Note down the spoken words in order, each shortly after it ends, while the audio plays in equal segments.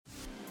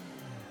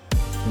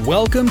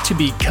Welcome to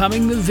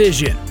Becoming the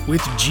Vision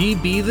with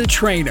GB the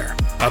Trainer,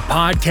 a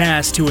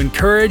podcast to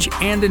encourage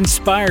and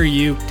inspire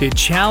you to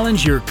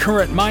challenge your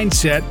current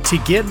mindset to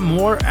get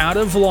more out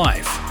of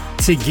life.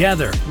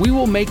 Together, we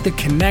will make the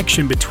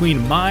connection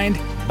between mind,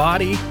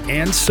 body,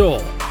 and soul.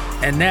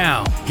 And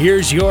now,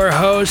 here's your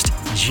host,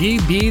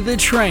 GB the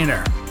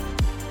Trainer.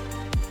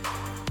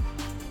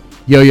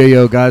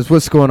 Yo, guys,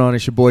 what's going on?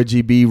 It's your boy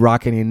GB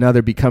rocking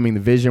another Becoming the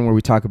Vision, where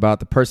we talk about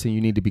the person you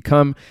need to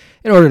become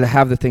in order to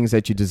have the things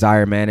that you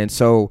desire, man. And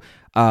so,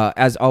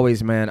 as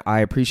always, man,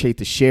 I appreciate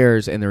the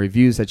shares and the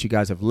reviews that you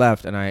guys have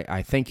left, and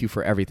I thank you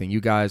for everything.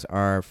 You guys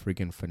are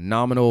freaking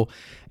phenomenal,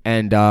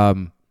 and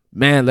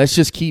man, let's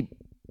just keep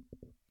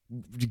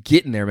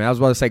getting there, man. I was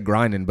about to say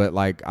grinding, but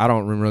like I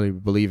don't really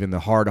believe in the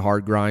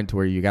hard grind to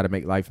where you got to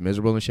make life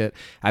miserable and shit.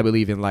 I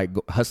believe in like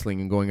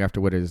hustling and going after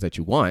what it is that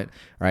you want,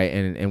 right?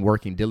 And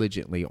working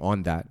diligently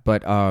on that.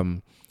 But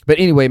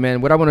anyway,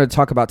 man, what I wanted to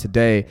talk about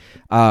today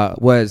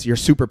was your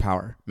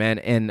superpower, man.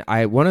 And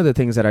one of the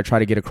things that I try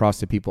to get across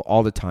to people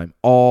all the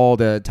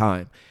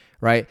time,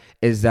 right,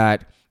 is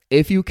that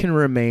if you can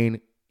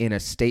remain in a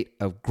state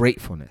of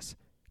gratefulness,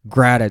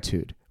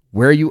 gratitude,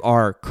 where you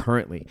are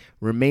currently,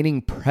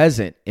 remaining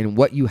present in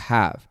what you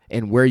have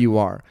and where you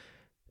are,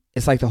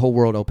 it's like the whole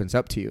world opens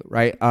up to you,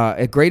 right?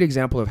 A great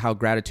example of how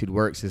gratitude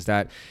works is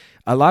that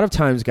a lot of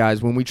times,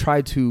 guys, when we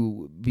try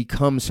to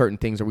become certain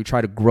things or we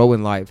try to grow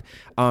in life,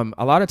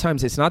 a lot of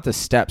times it's not the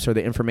steps or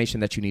the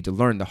information that you need to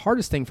learn. The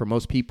hardest thing for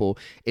most people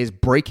is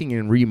breaking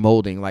and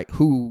remolding like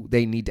who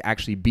they need to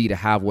actually be to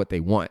have what they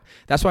want.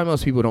 That's why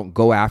most people don't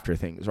go after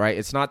things, right?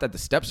 It's not that the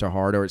steps are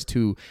hard or it's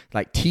too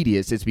like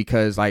tedious. It's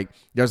because like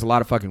there's a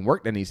lot of fucking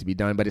work that needs to be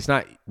done, but it's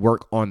not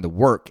work on the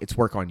work. It's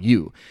work on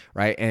you,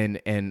 right?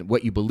 And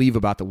what you believe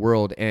about the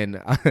world.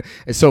 And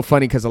it's so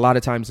funny because a lot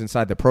of times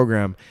inside the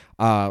program,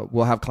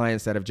 we'll have clients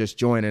that have just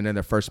joined, and in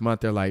the first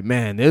month they're like,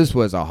 man, this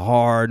was a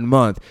hard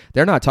month.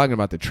 They're not talking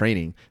about the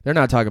training. They're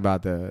not talking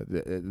about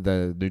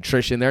the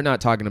nutrition. They're not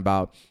talking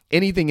about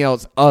anything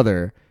else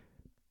other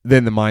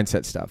than the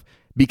mindset stuff,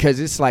 because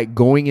it's like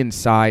going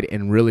inside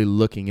and really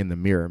looking in the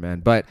mirror, man.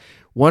 But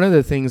one of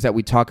the things that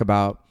we talk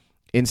about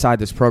inside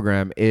this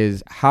program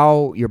is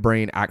how your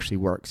brain actually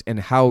works and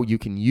how you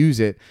can use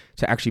it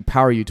to actually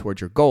power you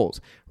towards your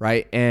goals,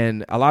 right?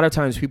 And a lot of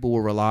times people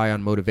will rely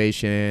on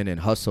motivation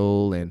and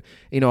hustle and,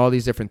 all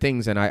these different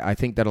things. And I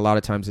think that a lot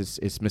of times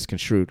it's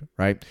misconstrued,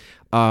 right?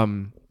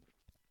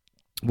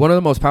 One of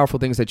the most powerful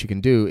things that you can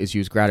do is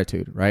use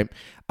gratitude, right?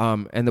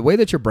 And the way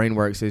that your brain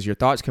works is your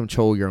thoughts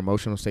control your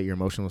emotional state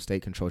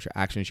controls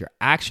your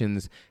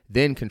actions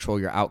then control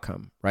your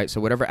outcome, right?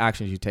 So whatever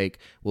actions you take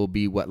will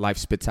be what life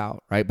spits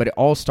out, right? But it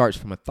all starts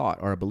from a thought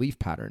or a belief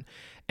pattern.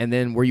 And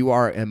then where you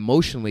are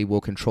emotionally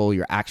will control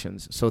your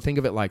actions. So think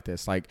of it like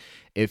this, like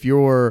if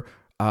you're,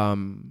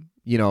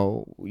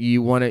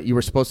 you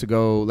were supposed to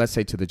go, let's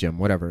say to the gym,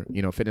 whatever,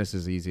 fitness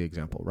is an easy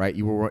example, right?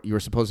 You were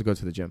supposed to go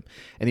to the gym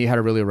and you had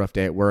a really rough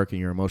day at work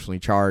and you're emotionally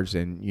charged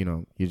and,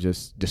 you're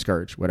just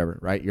discouraged, whatever,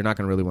 right? You're not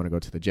going to really want to go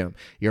to the gym.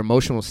 Your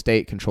emotional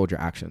state controlled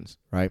your actions,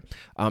 right?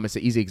 It's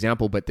an easy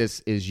example, but this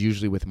is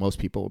usually with most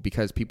people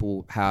because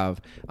people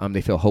have,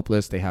 they feel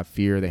hopeless. They have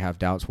fear. They have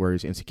doubts,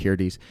 worries,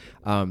 insecurities,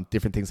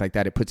 different things like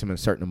that. It puts them in a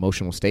certain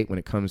emotional state when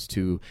it comes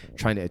to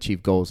trying to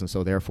achieve goals. And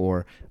so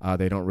therefore,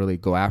 they don't really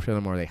go after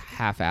them, or they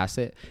half-ass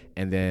it,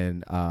 and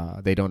then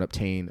they don't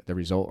obtain the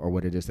result or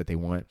what it is that they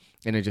want,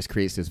 and it just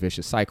creates this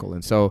vicious cycle.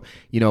 And so,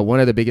 one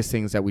of the biggest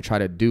things that we try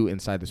to do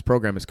inside this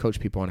program is coach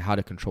people on how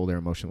to control their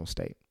emotional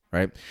state,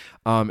 right?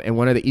 And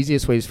one of the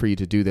easiest ways for you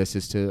to do this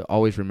is to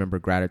always remember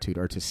gratitude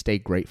or to stay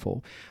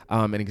grateful.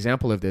 An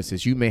example of this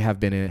is you may have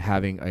been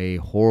having a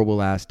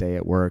horrible ass day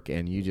at work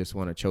and you just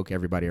want to choke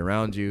everybody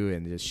around you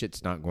and this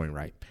shit's not going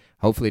right.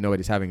 Hopefully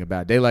nobody's having a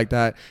bad day like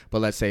that,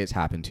 but let's say it's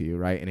happened to you,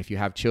 right? And if you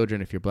have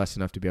children, if you're blessed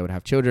enough to be able to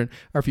have children,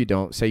 or if you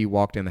don't, say you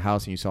walked in the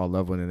house and you saw a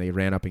loved one and they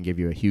ran up and gave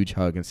you a huge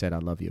hug and said, I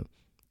love you,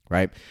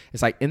 right?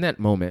 It's like in that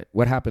moment,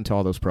 what happened to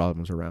all those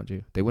problems around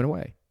you? They went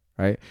away,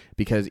 right?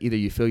 Because either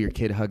you feel your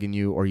kid hugging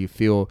you or you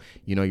feel,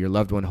 your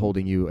loved one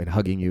holding you and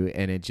hugging you,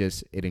 and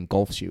it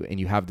engulfs you and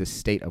you have this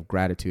state of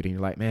gratitude and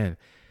you're like, man,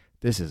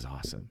 this is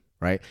awesome.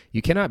 Right?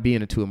 You cannot be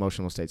in two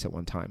emotional states at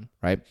one time,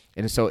 right?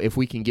 And so if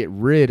we can get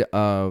rid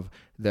of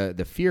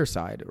the fear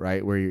side,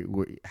 right, where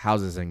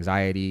houses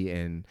anxiety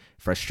and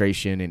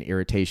frustration and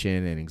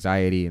irritation and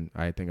anxiety, and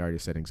I think I already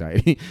said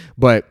anxiety,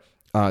 but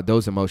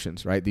those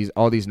emotions, right?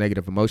 All these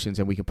negative emotions,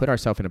 and we can put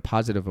ourselves in a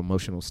positive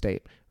emotional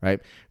state, right?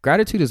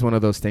 Gratitude is one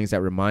of those things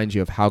that reminds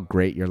you of how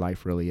great your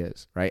life really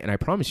is, right? And I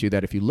promise you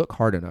that if you look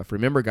hard enough,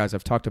 remember guys,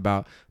 I've talked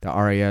about the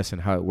RAS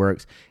and how it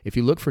works. If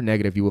you look for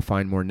negative, you will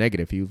find more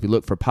negative. If you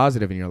look for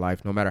positive in your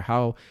life, no matter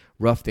how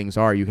rough things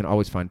are, you can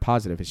always find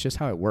positive. It's just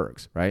how it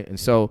works, right? And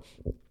so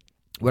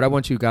what I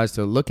want you guys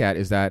to look at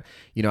is that,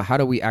 how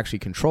do we actually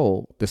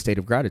control the state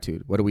of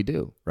gratitude? What do we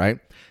do, right?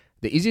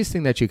 The easiest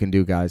thing that you can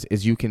do, guys,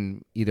 is you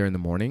can either in the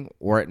morning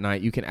or at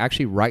night, you can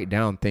actually write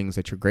down things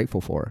that you're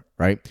grateful for,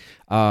 right?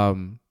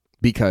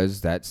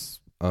 Because that's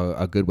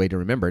a good way to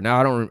remember.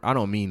 Now, I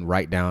don't mean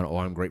write down, oh,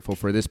 I'm grateful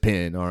for this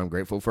pen, or I'm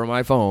grateful for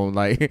my phone,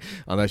 like,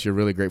 unless you're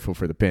really grateful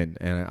for the pen.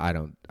 And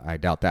I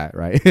doubt that,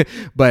 right?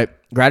 But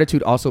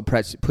gratitude also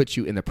puts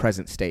you in the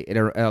present state. It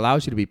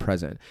allows you to be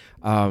present.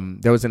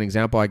 There was an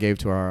example I gave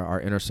to our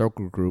inner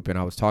circle group, and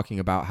I was talking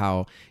about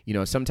how,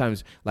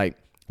 sometimes like,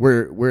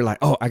 we're like,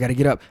 oh, I got to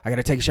get up. I got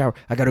to take a shower.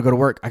 I got to go to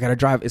work. I got to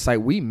drive. It's like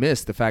we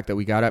missed the fact that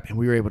we got up and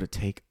we were able to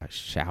take a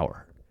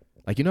shower.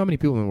 Like, how many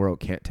people in the world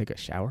can't take a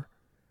shower,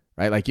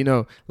 right? Like,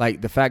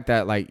 like the fact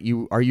that like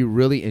are you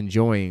really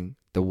enjoying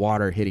the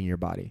water hitting your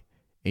body,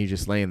 and you're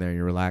just laying there and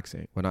you're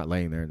relaxing? Well, not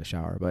laying there in the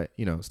shower, but,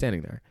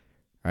 standing there,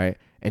 right?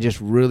 And just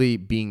really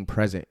being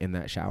present in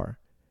that shower,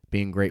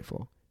 being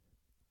grateful,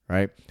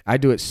 right? I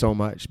do it so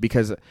much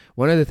because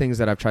one of the things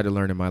that I've tried to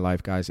learn in my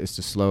life, guys, is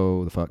to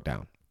slow the fuck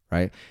down.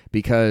 Right?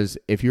 Because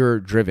if you're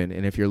driven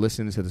and if you're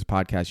listening to this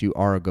podcast, you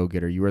are a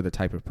go-getter. You are the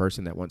type of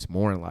person that wants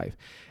more in life.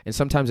 And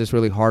sometimes it's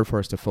really hard for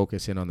us to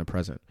focus in on the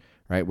present,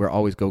 right? We're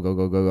always go, go,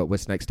 go, go, go.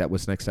 What's next step?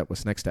 What's next step?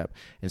 What's next step?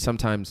 And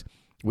sometimes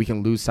we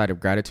can lose sight of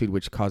gratitude,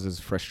 which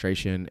causes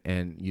frustration.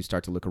 And you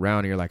start to look around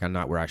and you're like, I'm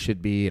not where I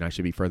should be, and I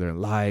should be further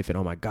in life. And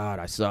oh my God,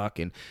 I suck.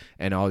 And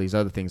all these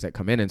other things that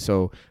come in. And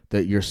so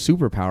your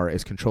superpower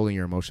is controlling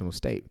your emotional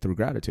state through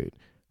gratitude.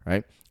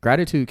 Right?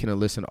 Gratitude can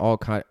elicit all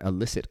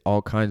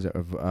kinds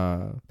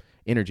of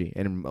energy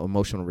and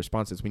emotional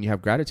responses. When you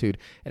have gratitude,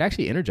 it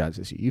actually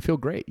energizes you. You feel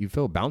great. You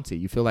feel bouncy.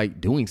 You feel like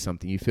doing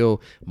something. You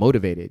feel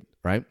motivated,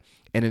 right?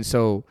 And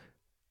so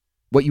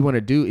what you want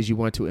to do is you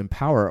want to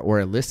empower or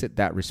elicit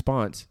that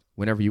response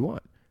whenever you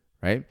want,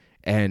 right?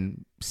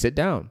 And sit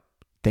down.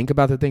 Think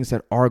about the things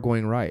that are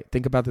going right.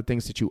 Think about the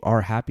things that you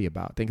are happy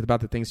about. Think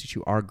about the things that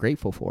you are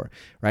grateful for,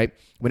 right?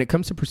 When it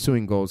comes to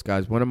pursuing goals,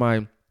 guys, one of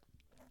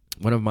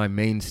my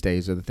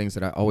mainstays, or the things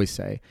that I always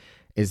say,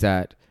 is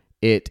that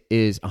it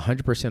is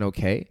 100%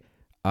 okay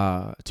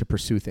to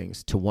pursue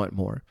things, to want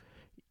more.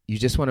 You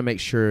just want to make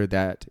sure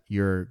that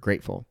you're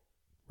grateful,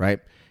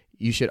 right?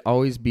 You should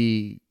always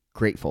be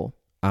grateful,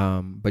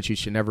 but you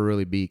should never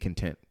really be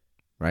content,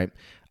 right?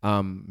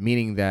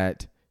 Meaning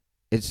that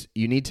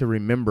you need to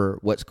remember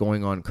what's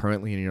going on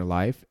currently in your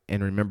life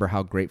and remember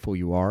how grateful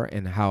you are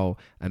and how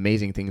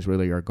amazing things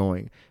really are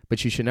going.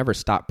 But you should never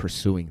stop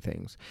pursuing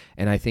things.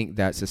 And I think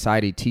that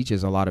society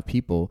teaches a lot of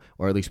people,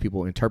 or at least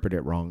people interpret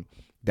it wrong,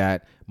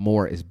 that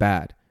more is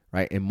bad,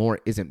 right? And more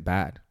isn't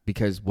bad,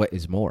 because what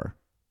is more,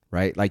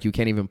 right? Like, you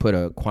can't even put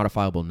a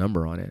quantifiable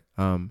number on it.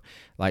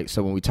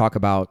 So when we talk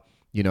about,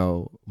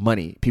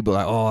 money, people are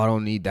like, oh, I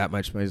don't need that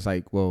much money. It's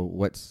like, well,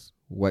 what's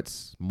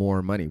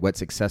more money?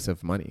 What's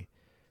excessive money?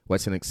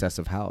 What's an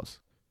excessive house?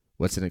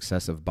 What's an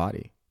excessive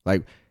body?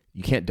 Like,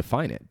 you can't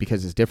define it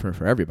because it's different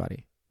for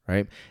everybody,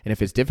 right? And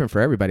if it's different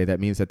for everybody, that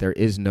means that there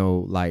is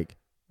no like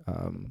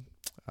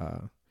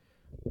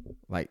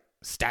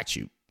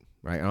statute,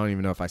 right? I don't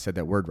even know if I said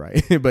that word right,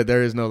 but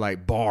there is no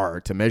like bar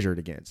to measure it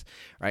against,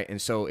 right?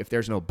 And so if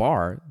there's no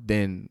bar,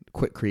 then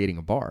quit creating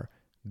a bar.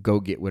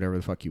 Go get whatever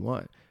the fuck you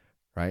want,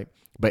 right?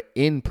 But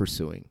in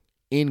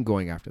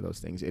going after those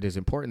things, it is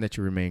important that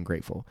you remain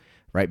grateful,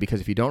 right?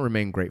 Because if you don't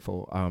remain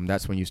grateful,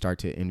 that's when you start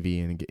to envy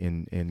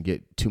and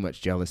get too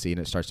much jealousy, and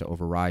it starts to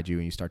override you,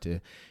 and you start to,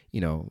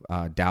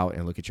 doubt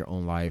and look at your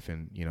own life,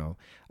 and,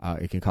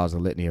 it can cause a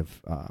litany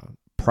of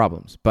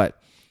problems.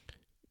 But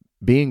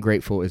being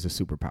grateful is a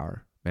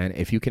superpower, man.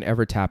 If you can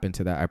ever tap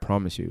into that, I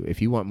promise you,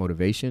 if you want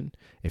motivation,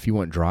 if you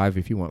want drive,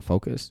 if you want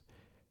focus,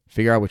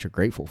 figure out what you're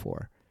grateful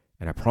for.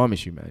 And I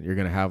promise you, man, you're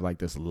going to have like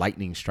this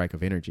lightning strike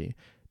of energy,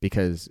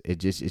 because it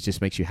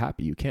just makes you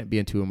happy. You can't be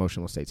in two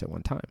emotional states at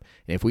one time.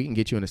 And if we can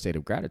get you in a state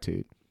of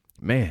gratitude,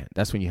 man,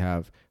 that's when you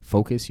have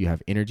focus, you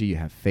have energy, you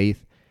have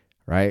faith,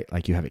 right?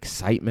 Like, you have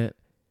excitement.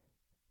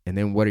 And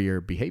then what are your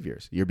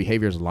behaviors? Your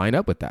behaviors line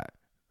up with that,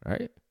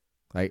 right?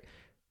 Like,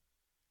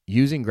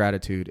 using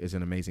gratitude is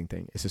an amazing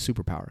thing. It's a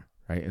superpower,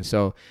 right? And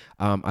so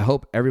I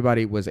hope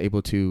everybody was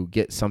able to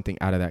get something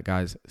out of that,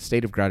 guys. The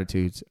state of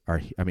gratitude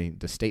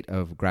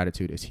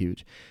is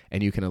huge,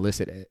 and you can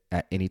elicit it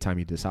at any time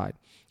you decide.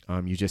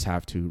 You just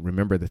have to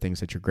remember the things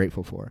that you're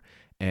grateful for.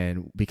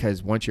 And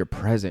because once you're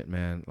present,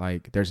 man,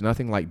 like, there's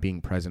nothing like being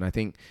present. I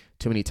think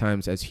too many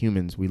times as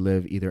humans, we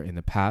live either in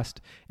the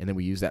past, and then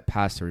we use that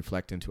past to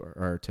reflect into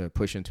or to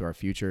push into our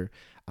future,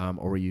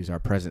 or we use our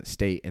present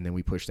state and then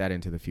we push that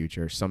into the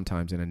future,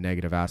 sometimes in a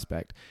negative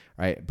aspect,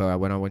 right? But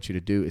what I want you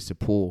to do is to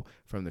pull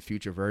from the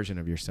future version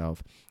of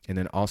yourself, and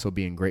then also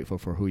being grateful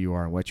for who you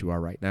are and what you are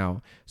right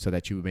now, so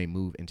that you may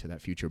move into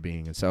that future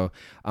being. And so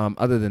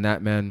other than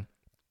that, man,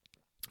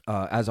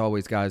 as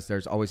always, guys,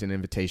 there's always an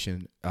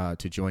invitation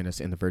to join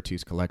us in the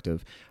Virtues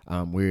Collective.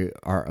 We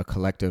are a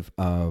collective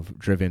of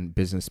driven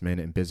businessmen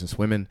and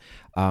businesswomen,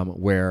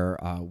 where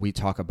we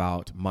talk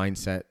about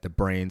mindset, the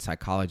brain,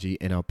 psychology,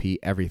 NLP,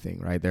 everything,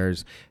 right?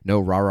 There's no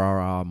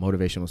rah-rah-rah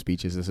motivational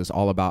speeches. This is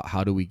all about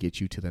how do we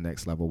get you to the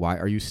next level? Why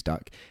are you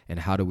stuck? And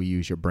how do we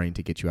use your brain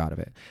to get you out of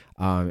it?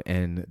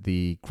 And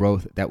the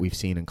growth that we've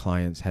seen in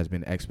clients has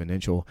been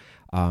exponential.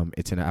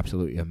 It's an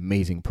absolutely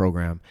amazing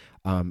program.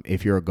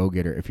 If you're a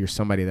go-getter, if you're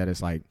somebody that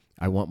is like,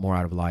 I want more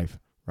out of life,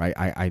 right?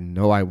 I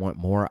know I want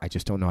more. I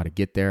just don't know how to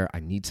get there.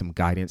 I need some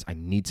guidance. I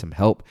need some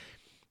help.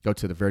 Go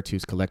to the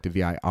Virtus Collective,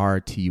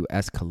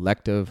 VIRTUS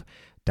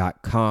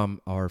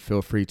Collective.com, or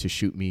feel free to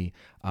shoot me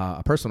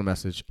a personal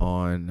message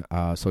on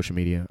social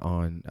media,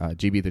 on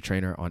GB the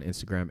Trainer on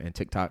Instagram and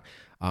TikTok.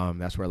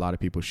 That's where a lot of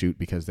people shoot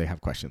because they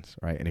have questions,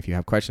 right? And if you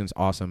have questions,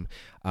 awesome.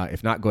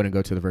 If not, go ahead and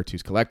go to the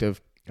Virtus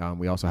Collective.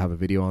 We also have a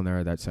video on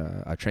there that's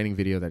a training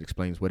video that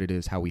explains what it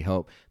is, how we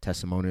help,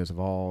 testimonials of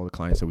all the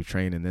clients that we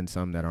train, and then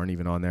some that aren't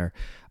even on there,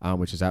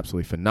 which is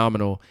absolutely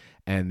phenomenal.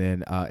 And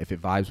then if it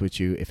vibes with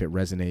you, if it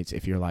resonates,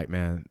 if you're like,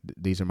 man,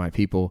 these are my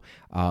people,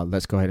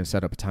 let's go ahead and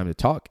set up a time to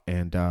talk,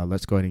 and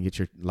let's go ahead and get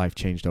your life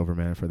changed over,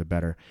 man, for the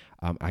better.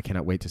 I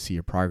cannot wait to see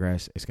your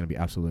progress. It's going to be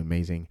absolutely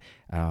amazing.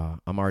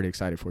 I'm already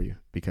excited for you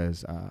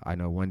because I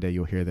know one day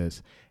you'll hear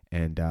this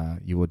and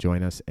you will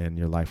join us and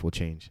your life will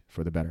change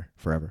for the better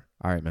forever.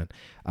 All right, man.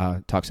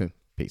 Talk soon.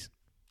 Peace.